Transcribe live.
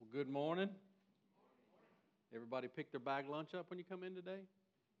Good morning. Everybody pick their bag lunch up when you come in today?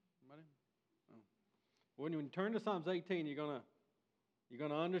 Everybody? Oh. When you turn to Psalms 18, you're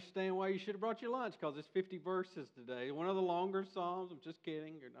gonna understand why you should have brought your lunch, because it's 50 verses today. One of the longer Psalms. I'm just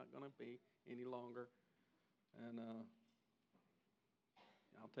kidding. You're not going to be any longer. And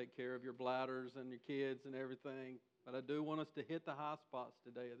I'll take care of your bladders and your kids and everything. But I do want us to hit the high spots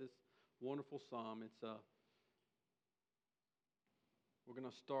today of this wonderful Psalm. We're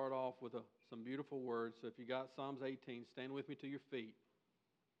going to start off with some beautiful words. So if you got Psalms 18, stand with me to your feet.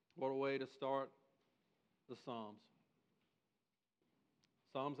 What a way to start the Psalms.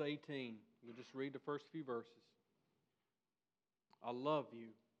 Psalms 18. We'll just read the first few verses. I love you,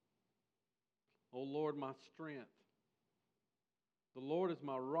 O Lord, my strength. The Lord is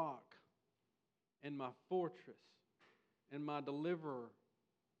my rock and my fortress and my deliverer,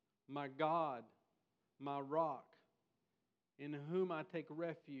 my God, my rock, in whom I take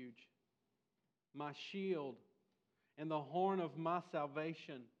refuge, my shield and the horn of my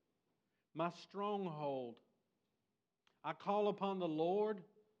salvation, my stronghold. I call upon the Lord,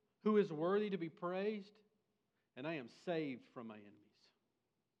 who is worthy to be praised, and I am saved from my enemies.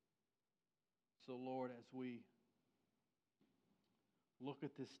 So, Lord, as we look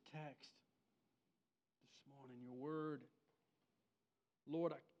at this text this morning, your word,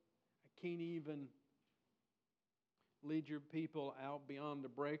 Lord, I can't even lead your people out beyond the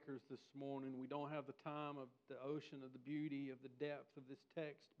breakers this morning. We don't have the time of the ocean, of the beauty, of the depth of this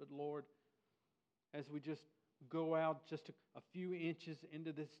text. But Lord, as we just go out just a few inches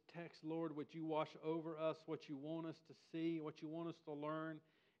into this text, Lord, would you wash over us what you want us to see, what you want us to learn,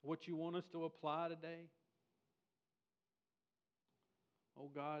 what you want us to apply today? Oh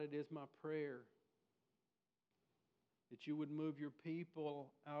God, it is my prayer that you would move your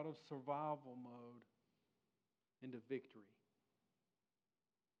people out of survival mode into victory.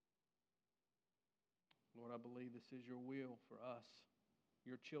 Lord, I believe this is your will for us,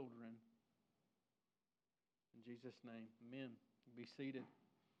 your children. In Jesus' name, amen. Be seated.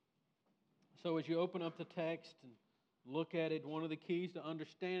 So as you open up the text and look at it, one of the keys to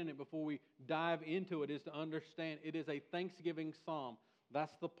understanding it before we dive into it is to understand it is a thanksgiving psalm.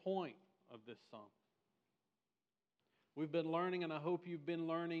 That's the point of this psalm. We've been learning, and I hope you've been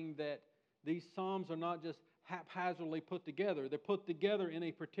learning, that these psalms are not just haphazardly put together. They're put together in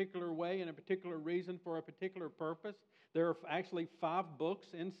a particular way, in a particular reason, for a particular purpose. There are actually 5 books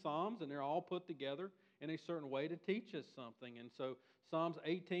in Psalms, and they're all put together in a certain way to teach us something. And so Psalms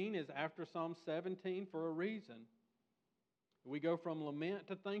 18 is after Psalm 17 for a reason. We go from lament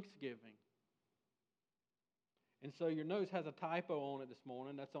to thanksgiving. And so your notes has a typo on it this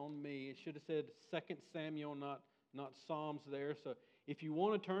morning. That's on me. It should have said 2 Samuel, not Psalms there. So if you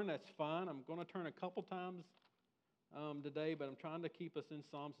want to turn, that's fine. I'm going to turn a couple times today, but I'm trying to keep us in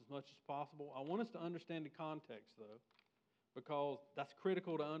Psalms as much as possible. I want us to understand the context, though, because that's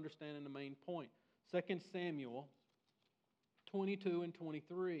critical to understanding the main point. 2 Samuel 22 and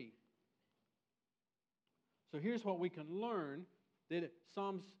 23. So here's what we can learn, that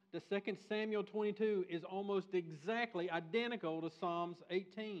the 2 Samuel 22 is almost exactly identical to Psalms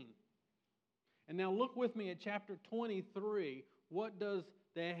 18. And now look with me at chapter 23. What does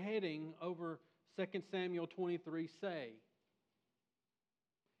the heading over 2 Samuel 23 say?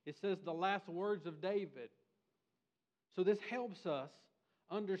 It says the last words of David. So this helps us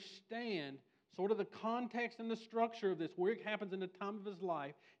understand sort of the context and the structure of this, where it happens in the time of his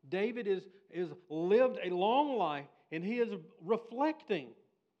life. David is lived a long life, and he is reflecting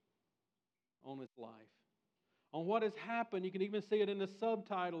on his life, on what has happened. You can even see it in the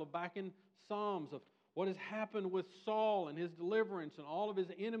subtitle of back in Psalms of what has happened with Saul and his deliverance and all of his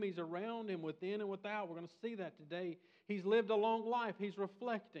enemies around him, within and without. We're going to see that today. He's lived a long life. He's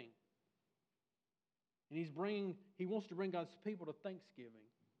reflecting. And he wants to bring God's people to thanksgiving.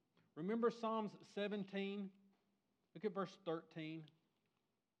 Remember Psalms 17? Look at verse 13.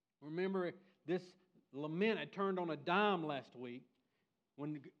 Remember, this lament had turned on a dime last week.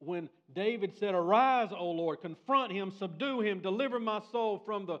 When David said, "Arise, O Lord, confront him, subdue him, deliver my soul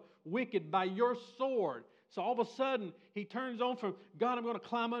from the wicked by your sword." So all of a sudden, he turns on from, "God, I'm going to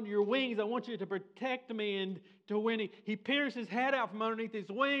climb under your wings. I want you to protect me." And to when he pierced his head out from underneath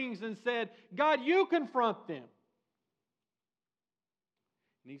his wings and said, "God, you confront them."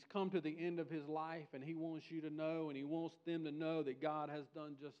 And he's come to the end of his life, and he wants you to know, and he wants them to know, that God has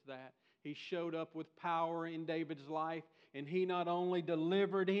done just that. He showed up with power in David's life, and he not only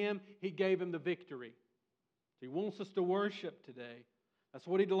delivered him, he gave him the victory. So he wants us to worship today. That's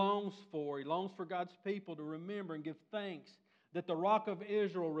what he longs for. He longs for God's people to remember and give thanks that the Rock of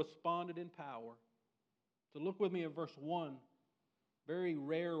Israel responded in power. So look with me at verse 1 Very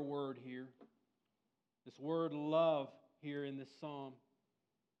rare word here. This word love here in this psalm.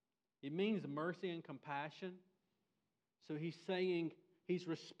 It means mercy and compassion. So he's saying, he's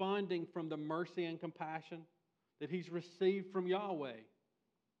responding from the mercy and compassion that he's received from Yahweh.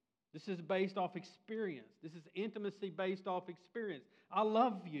 This is based off experience. This is intimacy based off experience. I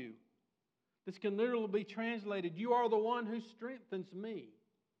love you. This can literally be translated, you are the one who strengthens me.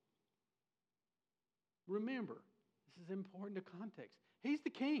 Remember, this is important to context. He's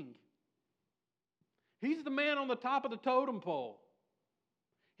the king. He's the man on the top of the totem pole.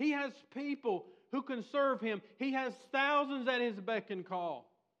 He has people who can serve him. He has thousands at his beck and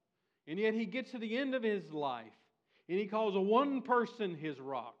call. And yet he gets to the end of his life and he calls one person his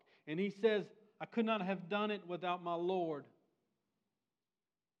rock. And he says, I could not have done it without my Lord.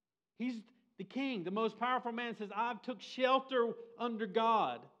 He's the king, the most powerful man, says, I've took shelter under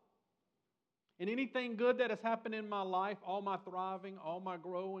God. And anything good that has happened in my life, all my thriving, all my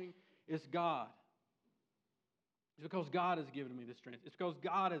growing, is God. It's because God has given me the strength. It's because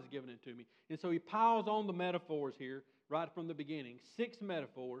God has given it to me. And so he piles on the metaphors here right from the beginning. 6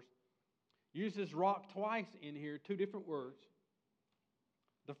 metaphors. Uses rock twice in here, 2 different words.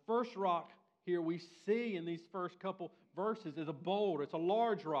 The first rock here we see in these first couple verses is a boulder. It's a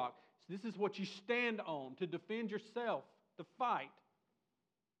large rock. So this is what you stand on to defend yourself, to fight.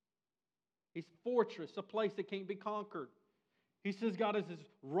 His fortress, a place that can't be conquered. He says God is his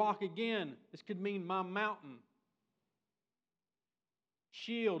rock again. This could mean my mountain.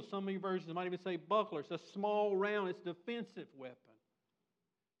 Shield, some of your versions might even say buckler. It's a small round, it's a defensive weapon.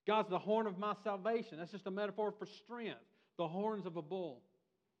 God's the horn of my salvation. That's just a metaphor for strength. The horns of a bull.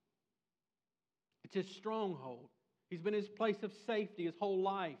 It's his stronghold. He's been his place of safety his whole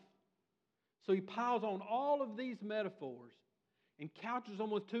life. So he piles on all of these metaphors and couches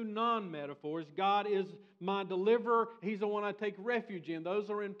them with 2 non-metaphors. God is my deliverer. He's the one I take refuge in. Those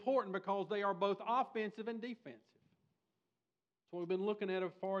are important because they are both offensive and defensive. That's what we've been looking at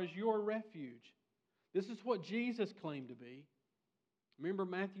as far as your refuge. This is what Jesus claimed to be. Remember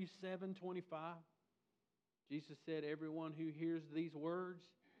Matthew 7:25? Jesus said, everyone who hears these words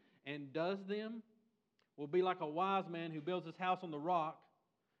and does them will be like a wise man who builds his house on the rock,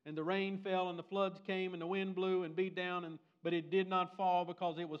 and the rain fell and the floods came and the wind blew and beat down, but it did not fall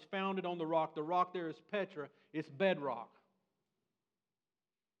because it was founded on the rock. The rock there is Petra. It's bedrock.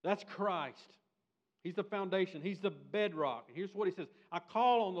 That's Christ. He's the foundation. He's the bedrock. Here's what he says. I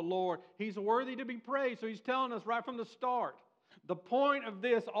call on the Lord. He's worthy to be praised. So he's telling us right from the start. The point of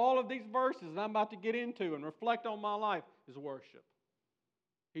this, all of these verses that I'm about to get into and reflect on my life, is worship.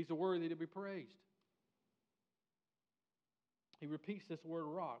 He's worthy to be praised. He repeats this word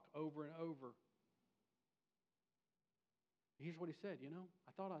rock over and over. Here's what he said,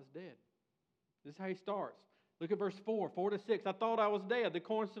 I thought I was dead. This is how he starts. Look at verse 4:4-6. I thought I was dead. The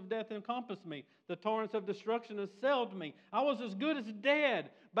cords of death encompassed me. The torrents of destruction assailed me. I was as good as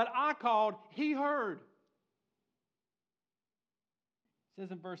dead, but I called, he heard. It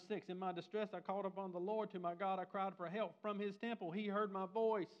says in verse 6, in my distress I called upon the Lord. To my God I cried for help. From his temple he heard my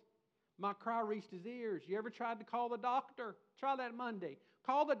voice. My cry reached his ears. You ever tried to call the doctor? Try that Monday.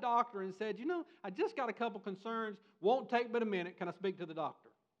 Call the doctor and said, I just got a couple concerns. Won't take but a minute. Can I speak to the doctor?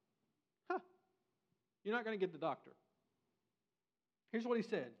 You're not going to get the doctor. Here's what he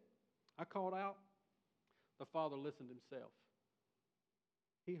said. I called out. The Father listened himself.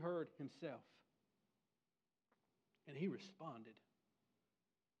 He heard himself. And he responded.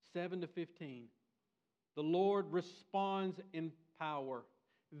 7-15. The Lord responds in power.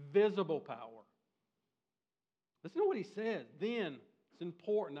 Visible power. Listen to what he says. Then, it's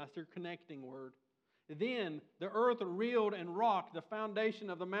important, that's their connecting word. Then the earth reeled and rocked. The foundation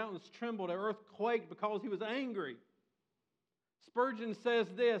of the mountains trembled. The earth quaked because he was angry. Spurgeon says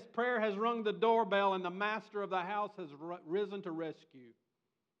this, prayer has rung the doorbell and the master of the house has risen to rescue.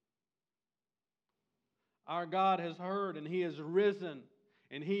 Our God has heard and he has risen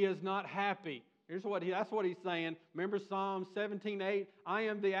and he is not happy. That's what he's saying. Remember Psalm 17:8? I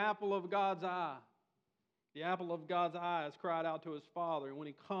am the apple of God's eye. The apple of God's eye has cried out to his Father. And when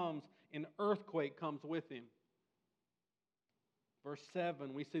he comes, an earthquake comes with him. Verse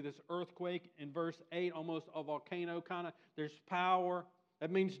 7, we see this earthquake. In verse 8, almost a volcano kind of. There's power.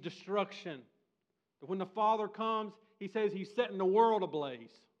 That means destruction. But when the Father comes, he says he's setting the world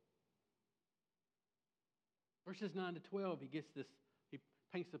ablaze. Verses 9-12, he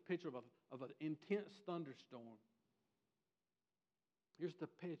paints a picture of an intense thunderstorm. Here's the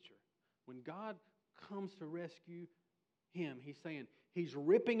picture. When God comes to rescue him, he's saying he's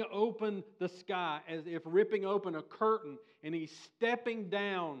ripping open the sky as if ripping open a curtain, and he's stepping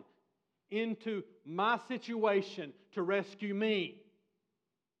down into my situation to rescue me.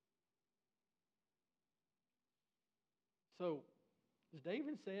 So, as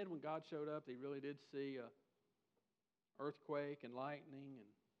David said, when God showed up, he really did see an earthquake and lightning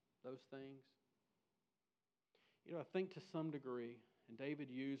and those things. I think to some degree, and David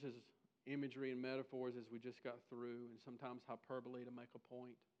uses imagery and metaphors as we just got through, and sometimes hyperbole to make a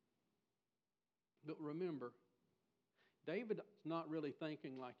point. But remember, David's not really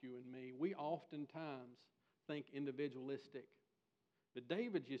thinking like you and me. We oftentimes think individualistic. But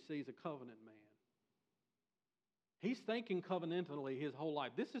David, you see, is a covenant man. He's thinking covenantally his whole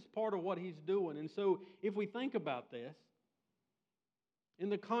life. This is part of what he's doing. And so if we think about this, in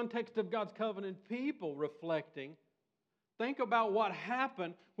the context of God's covenant people reflecting, think about what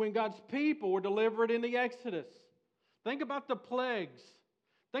happened when God's people were delivered in the Exodus. Think about the plagues.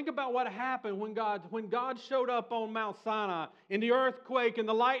 Think about what happened when God showed up on Mount Sinai and the earthquake and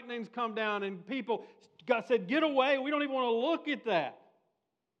the lightnings come down and God said, get away. We don't even want to look at that.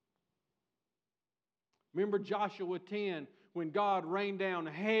 Remember Joshua 10 when God rained down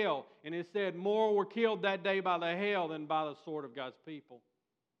hail and it said more were killed that day by the hail than by the sword of God's people.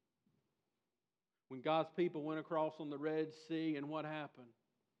 When God's people went across on the Red Sea and what happened?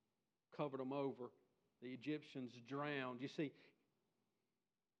 Covered them over. The Egyptians drowned. You see,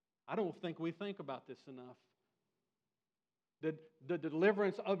 I don't think we think about this enough. The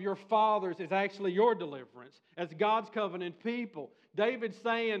deliverance of your fathers is actually your deliverance as God's covenant people. David's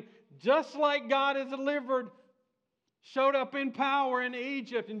saying, just like God has showed up in power in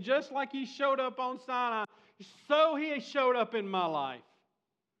Egypt, and just like He showed up on Sinai, so He has showed up in my life.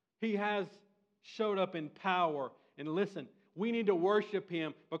 He has showed up in power. And listen, we need to worship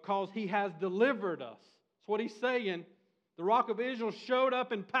Him because He has delivered us. That's what He's saying. The Rock of Israel showed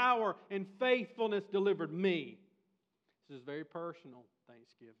up in power and faithfulness delivered me. This is very personal,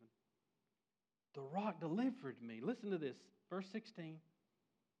 Thanksgiving. The Rock delivered me. Listen to this, verse 16.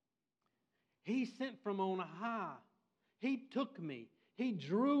 He sent from on high. He took me. He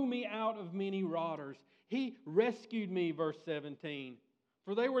drew me out of many waters. He rescued me, verse 17.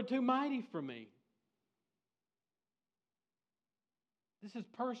 For they were too mighty for me. This is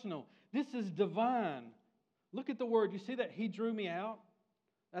personal. This is divine. Look at the word. You see that He drew me out?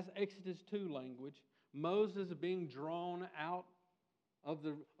 That's Exodus 2 language. Moses being drawn out of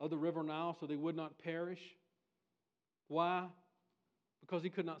the river Nile so they would not perish. Why? Because he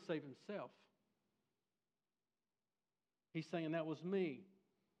could not save himself. He's saying that was me.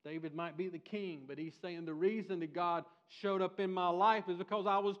 David might be the king, but he's saying the reason that God showed up in my life is because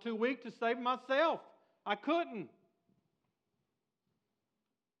I was too weak to save myself. I couldn't.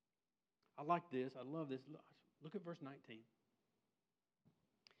 I like this. I love this. Look at verse 19.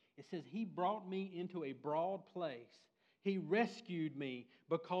 It says, He brought me into a broad place. He rescued me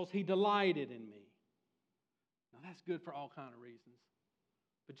because He delighted in me. Now that's good for all kinds of reasons.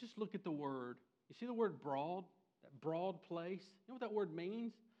 But just look at the word. You see the word broad? That broad place? You know what that word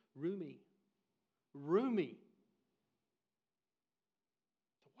means? Roomy. Roomy.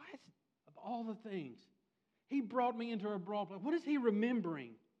 So why is it, of all the things, He brought me into a broad place? What is He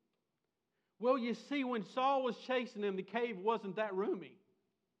remembering? Well, you see, when Saul was chasing him, the cave wasn't that roomy.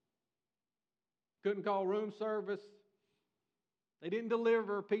 Couldn't call room service. They didn't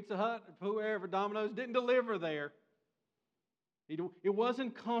deliver. Pizza Hut, whoever, Domino's, didn't deliver there. It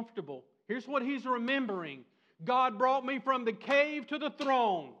wasn't comfortable. Here's what he's remembering. God brought me from the cave to the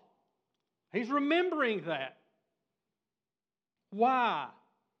throne. He's remembering that. Why?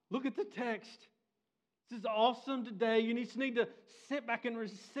 Look at the text. This is awesome today. You just need to sit back and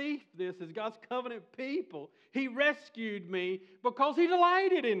receive this as God's covenant people. He rescued me because He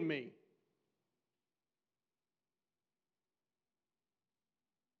delighted in me.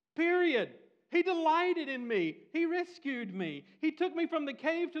 Period. He delighted in me. He rescued me. He took me from the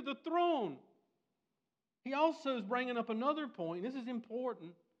cave to the throne. He also is bringing up another point. This is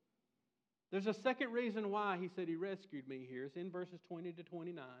important. There's a second reason why He said He rescued me here. It's in verses 20 to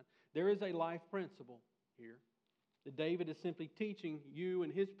 29. There is a life principle here that David is simply teaching you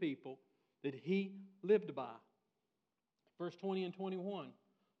and his people that he lived by. Verse 20 and 21.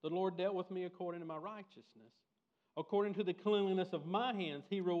 The Lord dealt with me according to my righteousness. According to the cleanliness of my hands,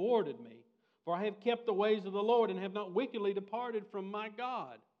 He rewarded me. For I have kept the ways of the Lord and have not wickedly departed from my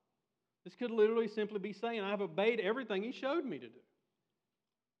God. This could literally simply be saying, I have obeyed everything He showed me to do.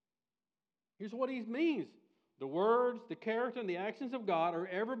 Here's what He means. The words, the character, and the actions of God are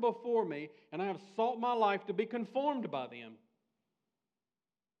ever before me, and I have sought my life to be conformed by them.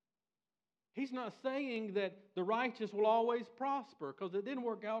 He's not saying that the righteous will always prosper, because it didn't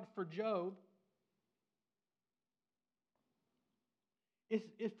work out for Job.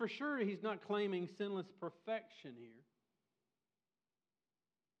 It's for sure He's not claiming sinless perfection here.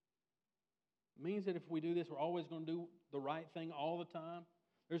 It means that if we do this, we're always going to do the right thing all the time.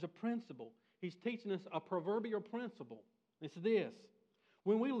 There's a principle. He's teaching us a proverbial principle. It's this.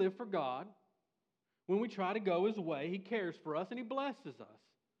 When we live for God, when we try to go His way, He cares for us and He blesses us.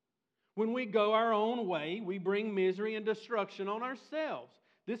 When we go our own way, we bring misery and destruction on ourselves.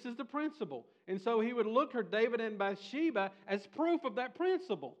 This is the principle. And so He would look at David and Bathsheba as proof of that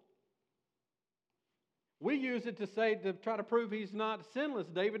principle. We use it to try to prove he's not sinless.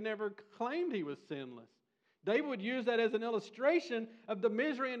 David never claimed he was sinless. David would use that as an illustration of the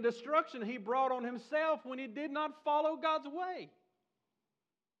misery and destruction he brought on himself when he did not follow God's way.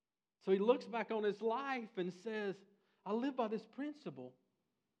 So he looks back on his life and says, I live by this principle.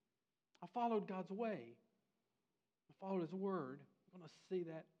 I followed God's way. I followed His word. We're going to see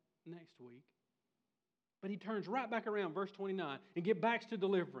that next week. But he turns right back around, verse 29, and get back to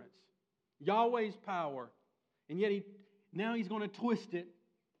deliverance. Yahweh's power. And yet now he's going to twist it.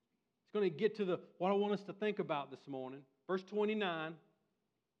 He's going to get to what I want us to think about this morning. Verse 29.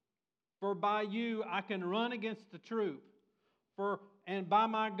 For by you I can run against the troop. And by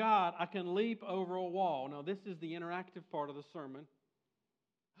my God I can leap over a wall. Now this is the interactive part of the sermon.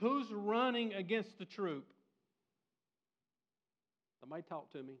 Who's running against the troop? Somebody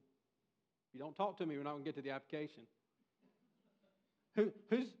talk to me. If you don't talk to me, we're not going to get to the application.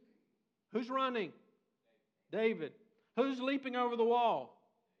 Who's running? David. Who's leaping over the wall?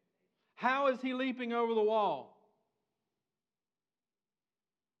 How is he leaping over the wall?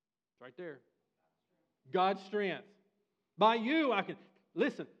 It's right there. God's strength. By you I can...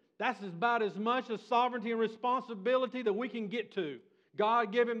 Listen, that's about as much as sovereignty and responsibility that we can get to.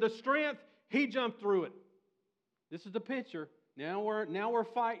 God gave him the strength. He jumped through it. This is the picture. Now we're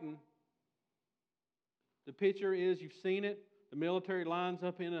fighting. The picture is, you've seen it. The military lines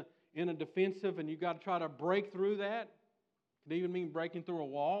up in a defensive, and you've got to try to break through that. It could even mean breaking through a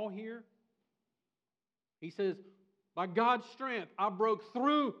wall here. He says, by God's strength, I broke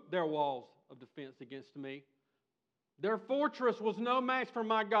through their walls of defense against me. Their fortress was no match for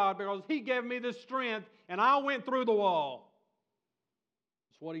my God because He gave me the strength, and I went through the wall.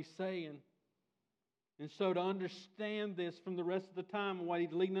 That's what He's saying. And so to understand this from the rest of the time and what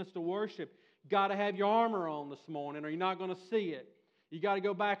He's leading us to worship, you've got to have your armor on this morning or you're not going to see it. You've got to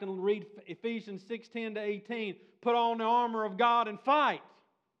go back and read Ephesians 6:10 to 18. Put on the armor of God and fight.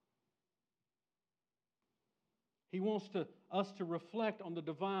 He wants us to reflect on the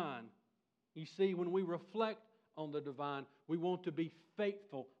divine. You see, when we reflect on the divine, we want to be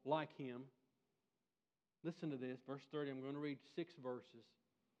faithful like Him. Listen to this, verse 30. I'm going to read 6 verses.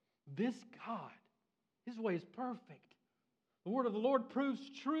 This God, His way is perfect. The word of the Lord proves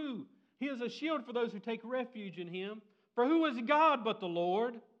true. He is a shield for those who take refuge in Him. For who is God but the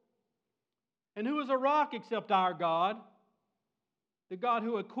Lord? And who is a rock except our God? The God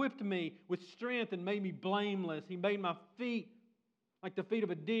who equipped me with strength and made me blameless. He made my feet like the feet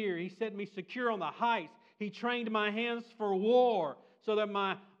of a deer. He set me secure on the heights. He trained my hands for war so that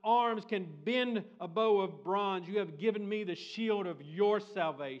my arms can bend a bow of bronze. You have given me the shield of your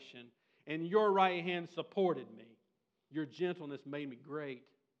salvation, and your right hand supported me. Your gentleness made me great.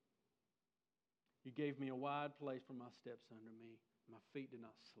 You gave me a wide place for my steps under me. My feet did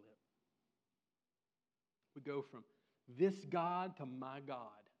not slip. We go from this God to my God.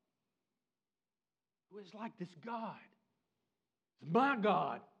 Who is like this God? It's my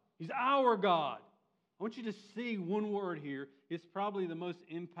God. He's our God. I want you to see one word here. It's probably the most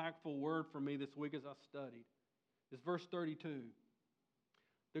impactful word for me this week as I studied. It's verse 32.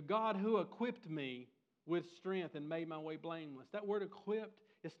 The God who equipped me with strength and made my way blameless. That word equipped,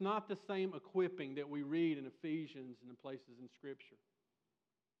 it's not the same equipping that we read in Ephesians and in places in Scripture.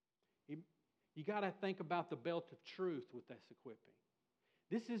 You got to think about the belt of truth with this equipping.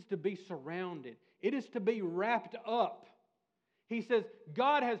 This is to be surrounded. It is to be wrapped up. He says,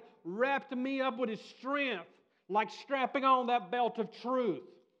 God has wrapped me up with His strength like strapping on that belt of truth.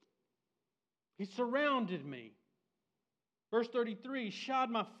 He surrounded me. Verse 33, He shod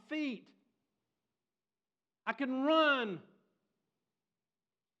my feet. I can run.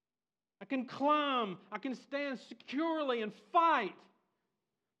 I can climb. I can stand securely and fight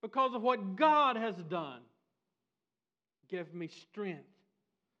because of what God has done. Give me strength.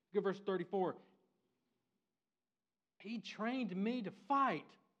 Look at verse 34. He trained me to fight.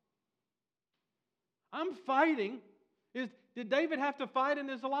 I'm fighting. Did David have to fight in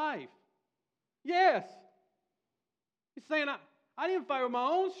his life? Yes. He's saying, I didn't fight with my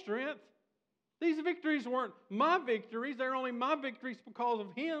own strength. These victories weren't my victories. They're only my victories because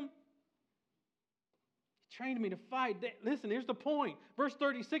of Him. trained me to fight. Listen, here's the point. Verse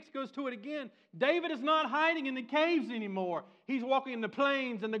 36 goes to it again. David is not hiding in the caves anymore. He's walking in the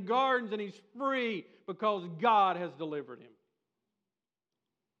plains and the gardens, and he's free because God has delivered him.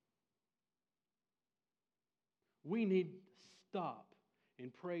 We need to stop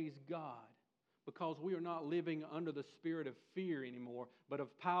and praise God because we are not living under the spirit of fear anymore, but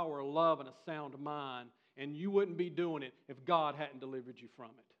of power, love, and a sound mind. And you wouldn't be doing it if God hadn't delivered you from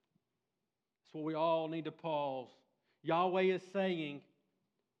it. That's what we all need to pause. Yahweh is saying,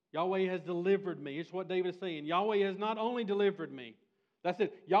 Yahweh has delivered me. It's what David is saying. Yahweh has not only delivered me. That's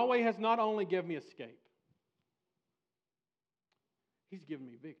it. Yahweh has not only given me escape. He's given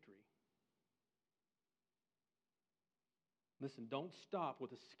me victory. Listen, don't stop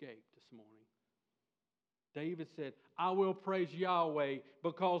with escape this morning. David said, I will praise Yahweh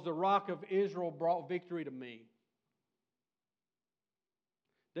because the rock of Israel brought victory to me.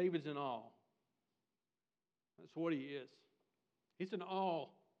 David's in awe. That's what he is. He's in awe.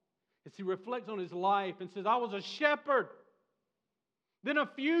 As he reflects on his life and says, I was a shepherd, then a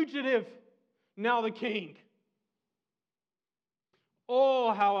fugitive, now the king.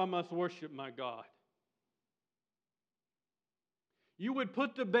 Oh, how I must worship my God. You would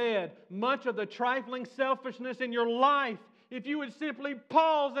put to bed much of the trifling selfishness in your life if you would simply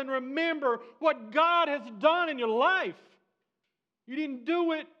pause and remember what God has done in your life. You didn't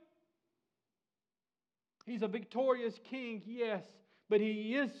do it. He's a victorious king, yes, but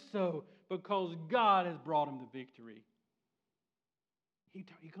he is so because God has brought him the victory.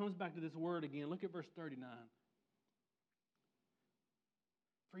 He comes back to this word again. Look at verse 39.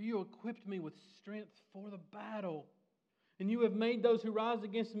 For you equipped me with strength for the battle, and you have made those who rise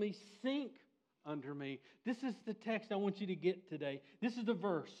against me sink under me. This is the text I want you to get today. This is the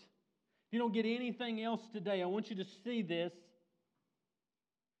verse. If you don't get anything else today, I want you to see this.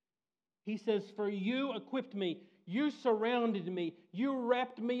 He says, for you equipped me, you surrounded me, you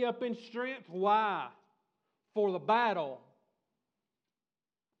wrapped me up in strength. Why? For the battle.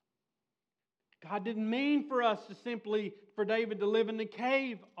 God didn't mean for David to live in the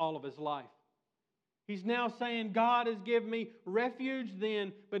cave all of his life. He's now saying, God has given me refuge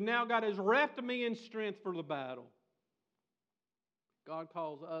then, but now God has wrapped me in strength for the battle. God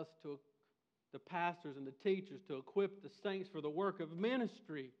calls us, the pastors and the teachers, to equip the saints for the work of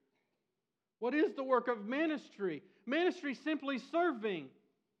ministry. What is the work of ministry? Ministry is simply serving.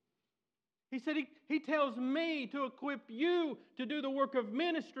 He said he tells me to equip you to do the work of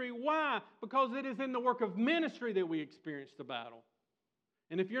ministry. Why? Because it is in the work of ministry that we experience the battle.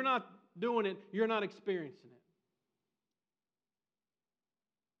 And if you're not doing it, you're not experiencing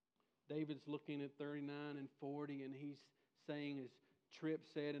it. David's looking at 39 and 40, and he's saying, as Tripp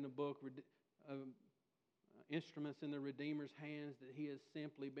said in the book, Instruments in the Redeemer's Hands, that he has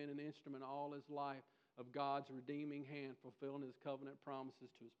simply been an instrument all his life of God's redeeming hand, fulfilling his covenant promises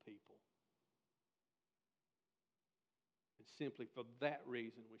to his people. And simply for that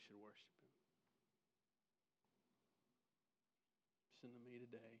reason, we should worship him. Listen to me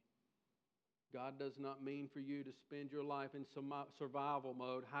today. God does not mean for you to spend your life in survival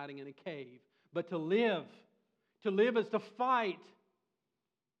mode, hiding in a cave, but to live. To live is to fight.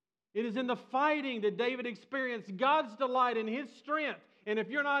 It is in the fighting that David experienced God's delight in his strength. And if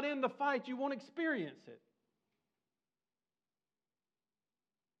you're not in the fight, you won't experience it.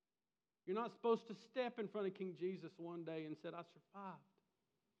 You're not supposed to step in front of King Jesus one day and say, I survived.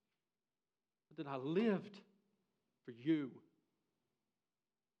 But that I lived for you.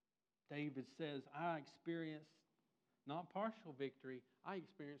 David says, I experienced not partial victory, I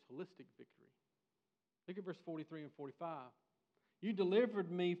experienced holistic victory. Look at verse 43 and 45. You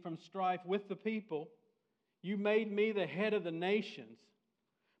delivered me from strife with the people. You made me the head of the nations.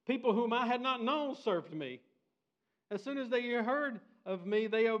 People whom I had not known served me. As soon as they heard of me,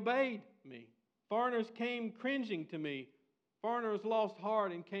 they obeyed me. Foreigners came cringing to me. Foreigners lost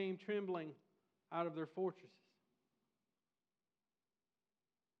heart and came trembling out of their fortresses.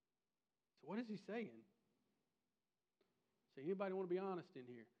 So what is he saying? So anybody want to be honest in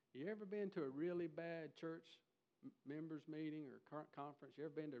here? You ever been to a really bad church members meeting or conference? You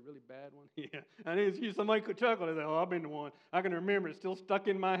ever been to a really bad one? Yeah. I didn't see somebody could chuckle and say, oh, I've been to one. I can remember it's still stuck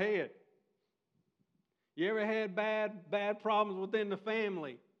in my head. You ever had bad problems within the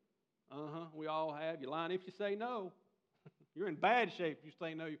family? We all have. You lying if you say no. You're in bad shape if you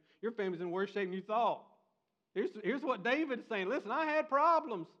say no. Your family's in worse shape than you thought. Here's what David's saying. Listen, I had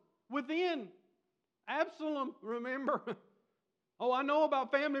problems within. Absalom, remember? Oh, I know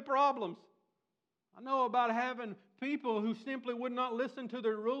about family problems. I know about having people who simply would not listen to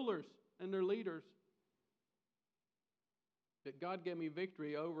their rulers and their leaders. But God gave me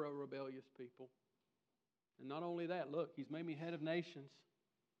victory over a rebellious people. And not only that, look, He's made me head of nations.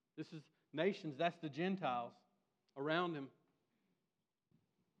 This is nations, that's the Gentiles around Him.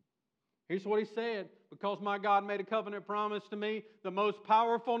 Here's what He said. Because my God made a covenant promise to me, the most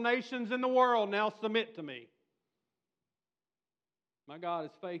powerful nations in the world now submit to me. My God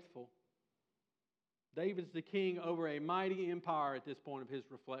is faithful. David's the king over a mighty empire at this point of his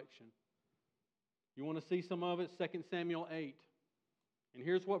reflection. You want to see some of it? 2 Samuel 8. And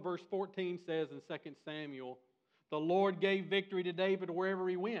here's what verse 14 says in 2 Samuel. The Lord gave victory to David wherever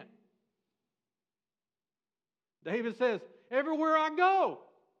he went. David says, everywhere I go,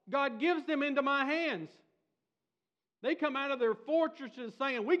 God gives them into my hands. They come out of their fortresses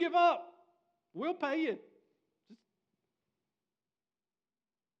saying, we give up. We'll pay you.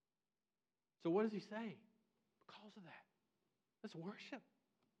 So what does he say? Because of that. That's worship.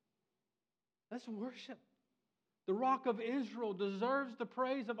 That's worship. The Rock of Israel deserves the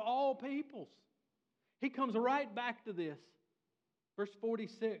praise of all peoples. He comes right back to this. Verse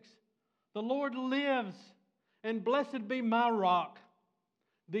 46. The Lord lives, and blessed be my rock.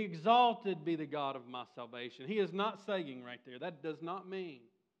 The exalted be the God of my salvation. He is not saying right there. That does not mean,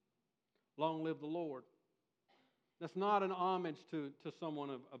 long live the Lord. That's not an homage to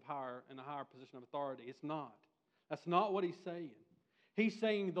someone of higher in a higher position of authority. It's not. That's not what he's saying. He's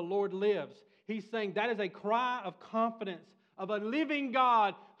saying the Lord lives. He's saying that is a cry of confidence of a living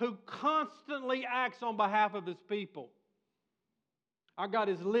God who constantly acts on behalf of His people. Our God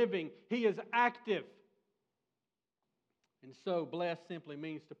is living. He is active. And so, bless simply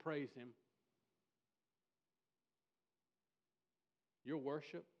means to praise Him. Your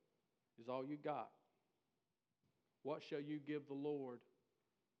worship is all you got. What shall you give the Lord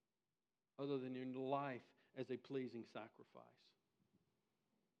other than your life as a pleasing sacrifice?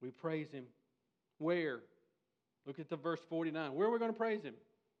 We praise Him. Where? Look at the verse 49. Where are we going to praise Him?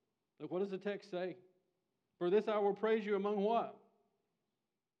 Look, what does the text say? For this I will praise you among what?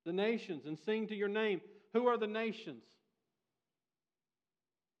 The nations, and sing to your name. Who are the nations?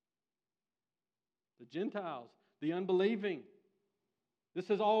 The Gentiles, the unbelieving. This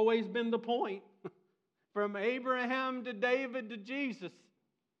has always been the point. From Abraham to David to Jesus.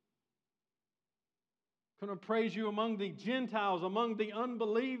 I'm going to praise you among the Gentiles, among the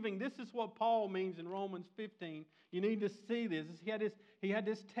unbelieving. This is what Paul means in Romans 15. You need to see this. He had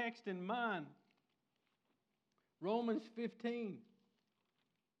this text in mind. Romans 15.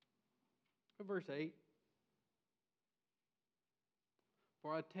 Verse 8.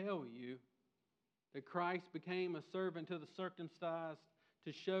 For I tell you that Christ became a servant to the circumcised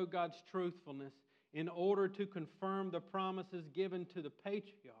to show God's truthfulness, in order to confirm the promises given to the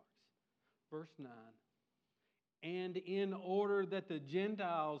patriarchs. Verse 9. And in order that the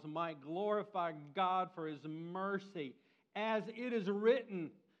Gentiles might glorify God for His mercy, as it is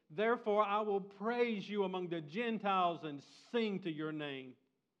written, therefore I will praise you among the Gentiles and sing to your name.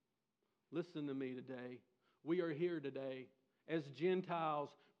 Listen to me today. We are here today as Gentiles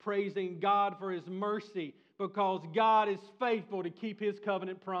praising God for His mercy because God is faithful to keep His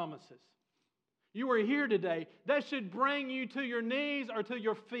covenant promises. You are here today. That should bring you to your knees or to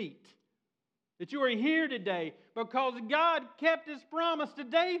your feet. That you are here today because God kept His promise to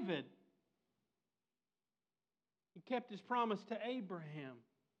David. He kept His promise to Abraham.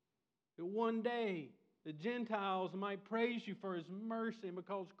 That one day the Gentiles might praise you for His mercy, and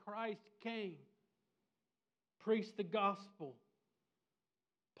because Christ came, preached the gospel.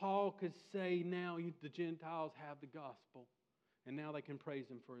 Paul could say now the Gentiles have the gospel. And now they can praise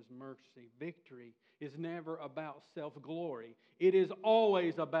Him for His mercy. Victory is never about self-glory. It is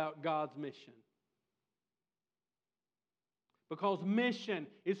always about God's mission. Because mission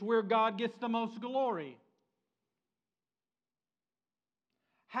is where God gets the most glory.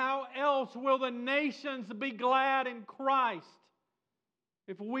 How else will the nations be glad in Christ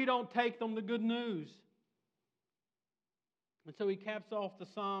if we don't take them the good news? And so he caps off the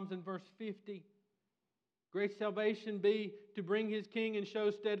Psalms in verse 50. Great salvation be to bring His king and show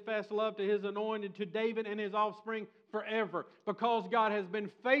steadfast love to His anointed, to David and his offspring forever. Because God has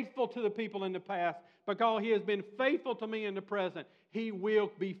been faithful to the people in the past, because He has been faithful to me in the present, He will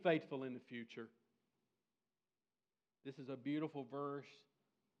be faithful in the future. This is a beautiful verse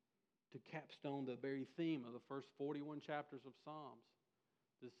to capstone the very theme of the first 41 chapters of Psalms.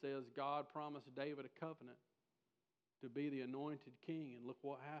 That says God promised David a covenant to be the anointed king, and look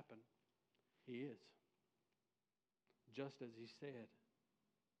what happened. He is. Just as He said.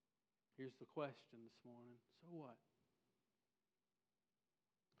 Here's the question this morning. So what?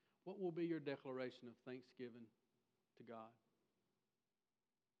 What will be your declaration of thanksgiving to God?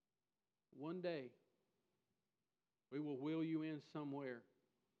 One day, we will wheel you in somewhere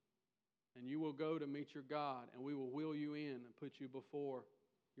And you will go to meet your God, and we will wheel you in and put you before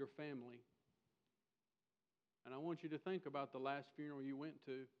your family. And I want you to think about the last funeral you went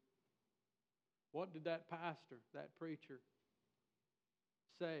to. What did that pastor, that preacher,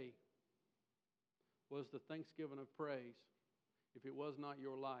 say was the thanksgiving of praise if it was not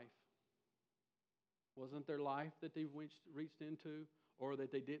your life? Wasn't their life that they reached into, or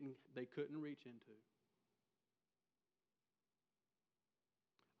that they couldn't reach into?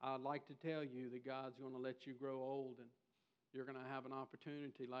 I'd like to tell you that God's going to let you grow old, and you're going to have an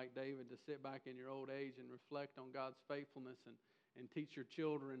opportunity like David to sit back in your old age and reflect on God's faithfulness and teach your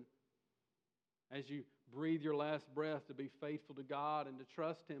children as you breathe your last breath to be faithful to God and to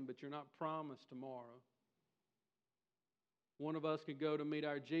trust Him, but you're not promised tomorrow. One of us could go to meet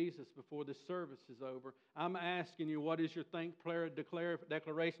our Jesus before the service is over. I'm asking you, what is your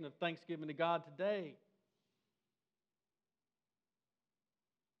declaration of thanksgiving to God today?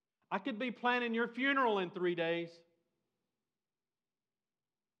 I could be planning your funeral in 3 days.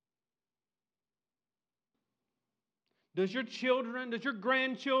 Does your children, does your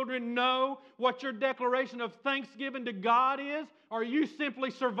grandchildren know what your declaration of thanksgiving to God is? Or are you simply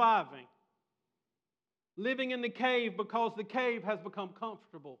surviving? Living in the cave because the cave has become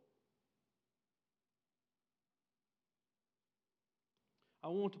comfortable. I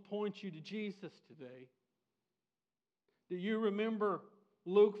want to point you to Jesus today. Do you remember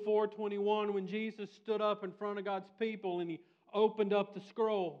Luke 4:21, when Jesus stood up in front of God's people and He opened up the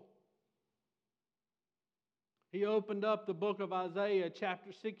scroll? He opened up the book of Isaiah,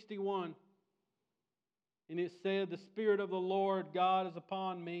 chapter 61. And it said, "The Spirit of the Lord God is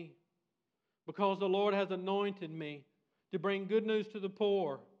upon me, because the Lord has anointed me to bring good news to the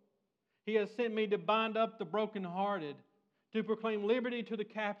poor. He has sent me to bind up the brokenhearted, to proclaim liberty to the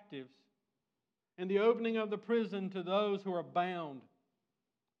captives, and the opening of the prison to those who are bound,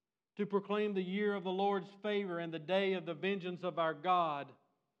 to proclaim the year of the Lord's favor and the day of the vengeance of our God,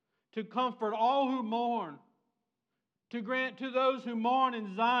 to comfort all who mourn, to grant to those who mourn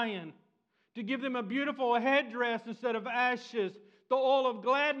in Zion, to give them a beautiful headdress instead of ashes, the oil of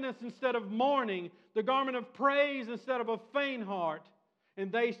gladness instead of mourning, the garment of praise instead of a faint heart.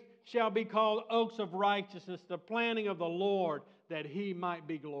 And they shall be called oaks of righteousness, the planting of the Lord, that He might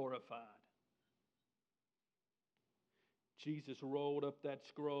be glorified." Jesus rolled up that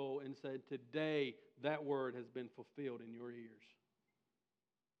scroll and said, "Today that word has been fulfilled in your ears."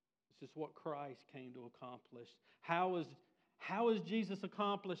 This is what Christ came to accomplish. How is Jesus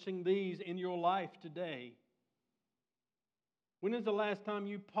accomplishing these in your life today? When is the last time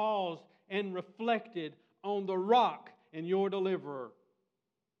you paused and reflected on the rock and your deliverer?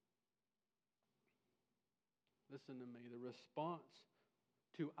 Listen to me. The response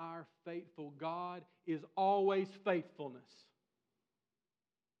to our faithful God is always faithfulness.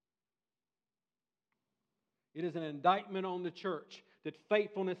 It is an indictment on the church that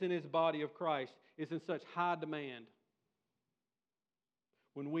faithfulness in His body of Christ is in such high demand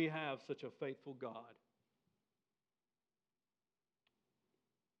when we have such a faithful God.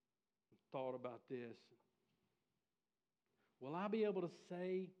 I thought about this. Will I be able to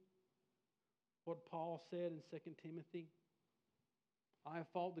say what Paul said in 2 Timothy? "I have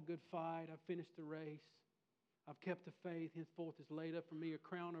fought the good fight, I've finished the race, I've kept the faith, henceforth is laid up for me a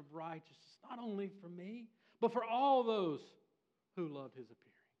crown of righteousness, not only for me, but for all those who love His appearing."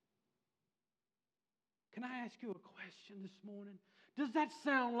 Can I ask you a question this morning? Does that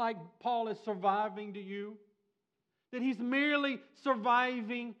sound like Paul is surviving to you? That he's merely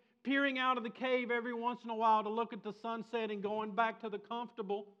surviving, peering out of the cave every once in a while to look at the sunset and going back to the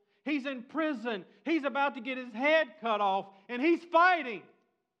comfortable? He's in prison. He's about to get his head cut off, and he's fighting.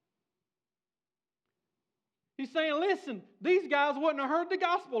 He's saying, "Listen, these guys wouldn't have heard the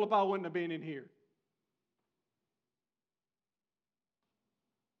gospel if I wouldn't have been in here."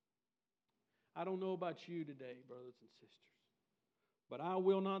 I don't know about you today, brothers and sisters, but I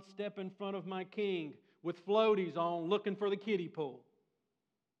will not step in front of my King with floaties on looking for the kiddie pool.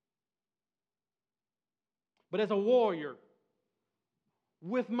 But as a warrior,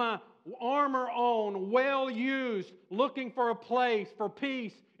 with my armor on, well used, looking for a place for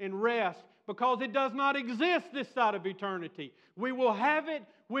peace and rest, because it does not exist this side of eternity. We will have it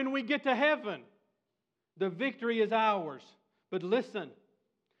when we get to heaven. The victory is ours. But listen,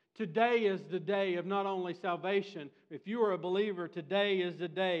 today is the day of not only salvation. If you are a believer, today is the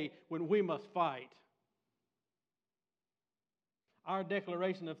day when we must fight. Our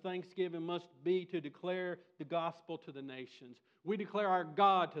declaration of thanksgiving must be to declare the gospel to the nations. We declare our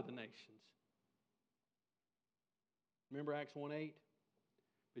God to the nations. Remember Acts 1:8?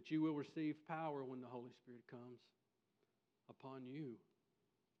 "But you will receive power when the Holy Spirit comes upon you.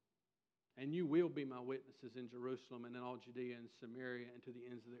 And you will be my witnesses in Jerusalem and in all Judea and Samaria and to the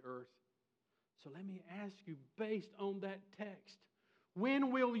ends of the earth. So let me ask you, based on that text,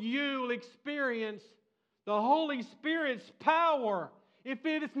 when will you experience the Holy Spirit's power if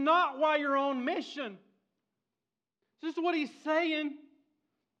it is not while you're on mission? This is what he's saying.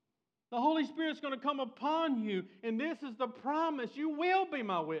 The Holy Spirit's going to come upon you, and this is the promise. You will be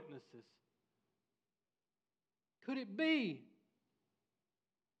my witnesses. Could it be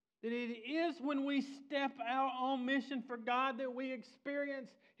that it is when we step out on mission for God that we experience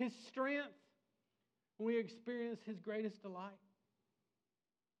His strength, when we experience His greatest delight?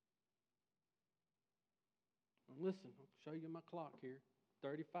 Well, listen, I'll show you my clock here.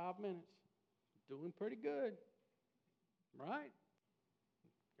 35 minutes. Doing pretty good. Right?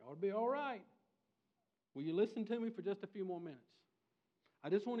 You ought to be all right. Will you listen to me for just a few more minutes? I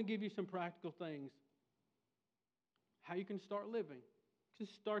just want to give you some practical things. How you can start living.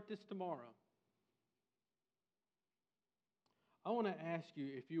 Just start this tomorrow. I want to ask you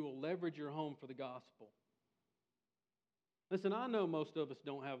if you will leverage your home for the gospel. Listen, I know most of us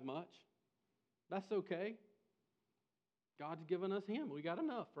don't have much. That's okay. God's given us Him. We got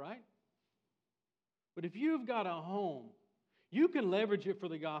enough, right? But if you've got a home, you can leverage it for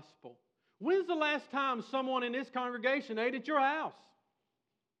the gospel. When's the last time someone in this congregation ate at your house?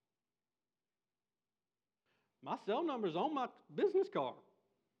 My cell number's on my business card.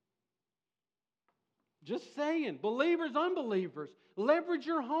 Just saying, believers, unbelievers, leverage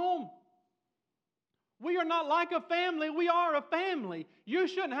your home. We are not like a family. We are a family. You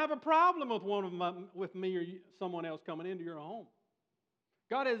shouldn't have a problem with me or someone else coming into your home.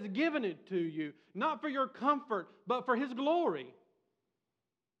 God has given it to you, not for your comfort, but for His glory.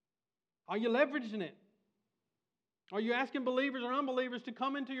 Are you leveraging it? Are you asking believers or unbelievers to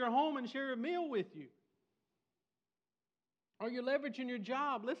come into your home and share a meal with you? Are you leveraging your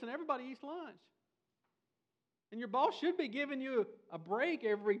job? Listen, everybody eats lunch. And your boss should be giving you a break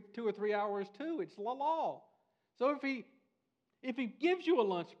every 2 or 3 hours too. It's the law. So if he gives you a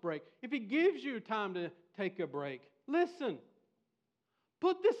lunch break, if He gives you time to take a break, listen,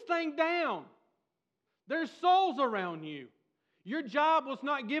 put this thing down. There's souls around you. Your job was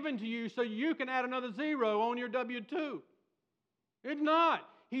not given to you so you can add another zero on your W-2. It's not.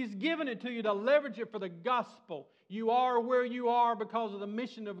 He's given it to you to leverage it for the gospel. You are where you are because of the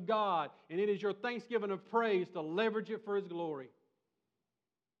mission of God, and it is your thanksgiving of praise to leverage it for His glory.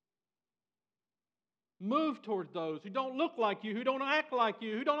 Move towards those who don't look like you, who don't act like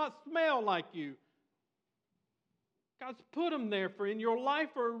you, who do not smell like you. God's put them there in your life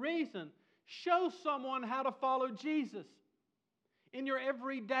for a reason. Show someone how to follow Jesus. In your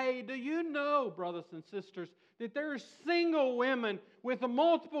everyday, do you know, brothers and sisters, that there are single women with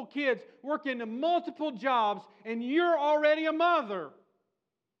multiple kids working in multiple jobs, and you're already a mother?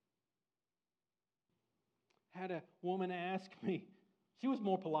 I had a woman ask me, she was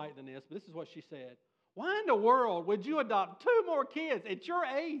more polite than this, but this is what she said. Why in the world would you adopt 2 more kids at your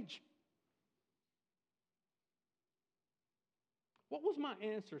age? What was my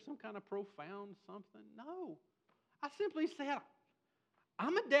answer? Some kind of profound something? No. I simply said,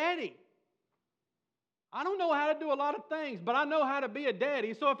 I'm a daddy. I don't know how to do a lot of things, but I know how to be a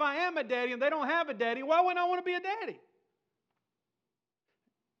daddy. So if I am a daddy and they don't have a daddy, why wouldn't I want to be a daddy?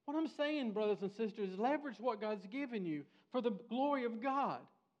 What I'm saying, brothers and sisters, is leverage what God's given you for the glory of God.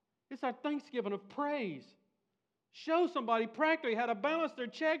 It's our thanksgiving of praise. Show somebody practically how to balance their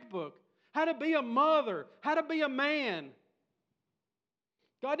checkbook, how to be a mother, how to be a man.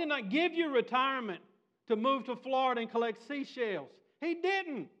 God did not give you retirement to move to Florida and collect seashells. He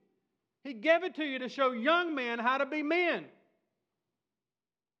didn't. He gave it to you to show young men how to be men.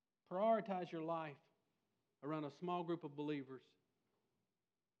 Prioritize your life around a small group of believers.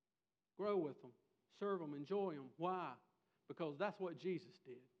 Grow with them. Serve them. Enjoy them. Why? Because that's what Jesus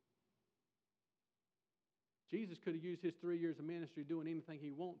did. Jesus could have used His 3 years of ministry doing anything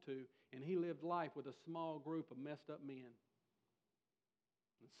He wanted to, and He lived life with a small group of messed up men.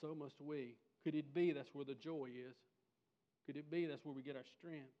 And so must we. Could it be that's where the joy is? Could it be that's where we get our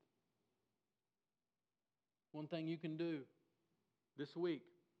strength? One thing you can do this week,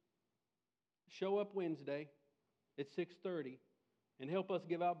 show up Wednesday at 6:30 and help us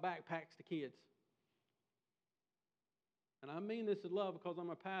give out backpacks to kids. And I mean this in love because I'm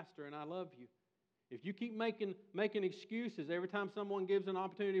a pastor and I love you. If you keep making excuses every time someone gives an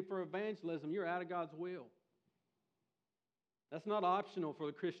opportunity for evangelism, you're out of God's will. That's not optional for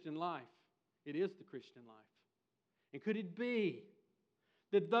the Christian life. It is the Christian life. And could it be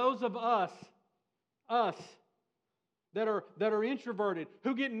that those of us that are introverted,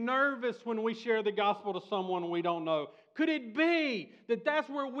 who get nervous when we share the gospel to someone we don't know? Could it be that that's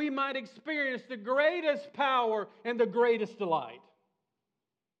where we might experience the greatest power and the greatest delight?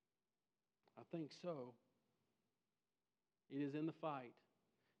 I think so. It is in the fight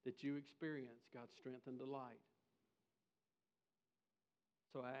that you experience God's strength and delight.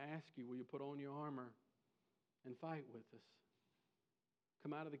 So I ask you, will you put on your armor and fight with us?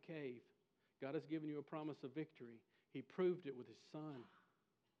 Come out of the cave. God has given you a promise of victory. He proved it with His Son.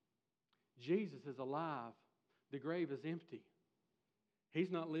 Jesus is alive. The grave is empty.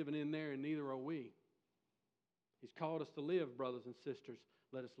 He's not living in there, and neither are we. He's called us to live, brothers and sisters.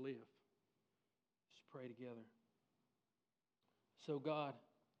 Let us live. Let's pray together. So, God,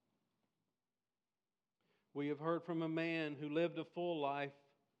 we have heard from a man who lived a full life,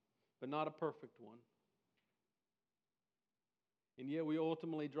 but not a perfect one. And yet we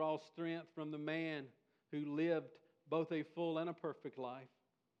ultimately draw strength from the man who lived both a full and a perfect life.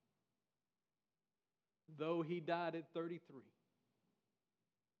 Though he died at 33,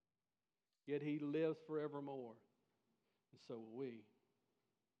 yet he lives forevermore. And so will we.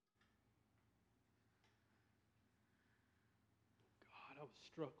 God, I was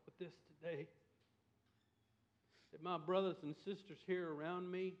struck with this today. That my brothers and sisters here around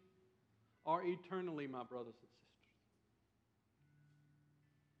me are eternally my brothers and sisters.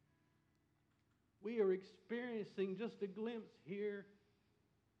 We are experiencing just a glimpse here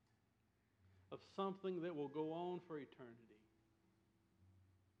of something that will go on for eternity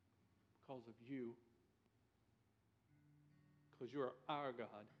because of you. Because you are our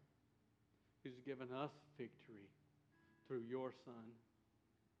God who's given us victory through your Son.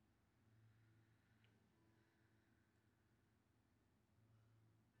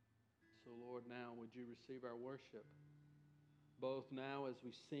 So, Lord, now would you receive our worship, both now as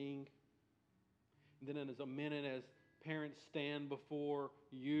we sing, and then as a minute as parents stand before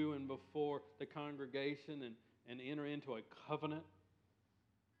you and before the congregation and enter into a covenant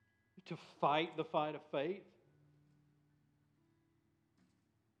to fight the fight of faith.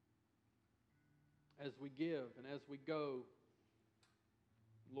 As we give and as we go,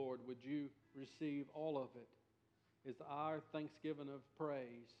 Lord, would you receive all of it as our thanksgiving of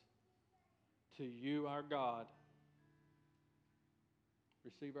praise to you, our God.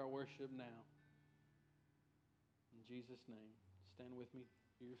 Receive our worship now. In Jesus' name, stand with me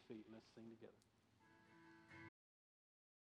to your feet and let's sing together.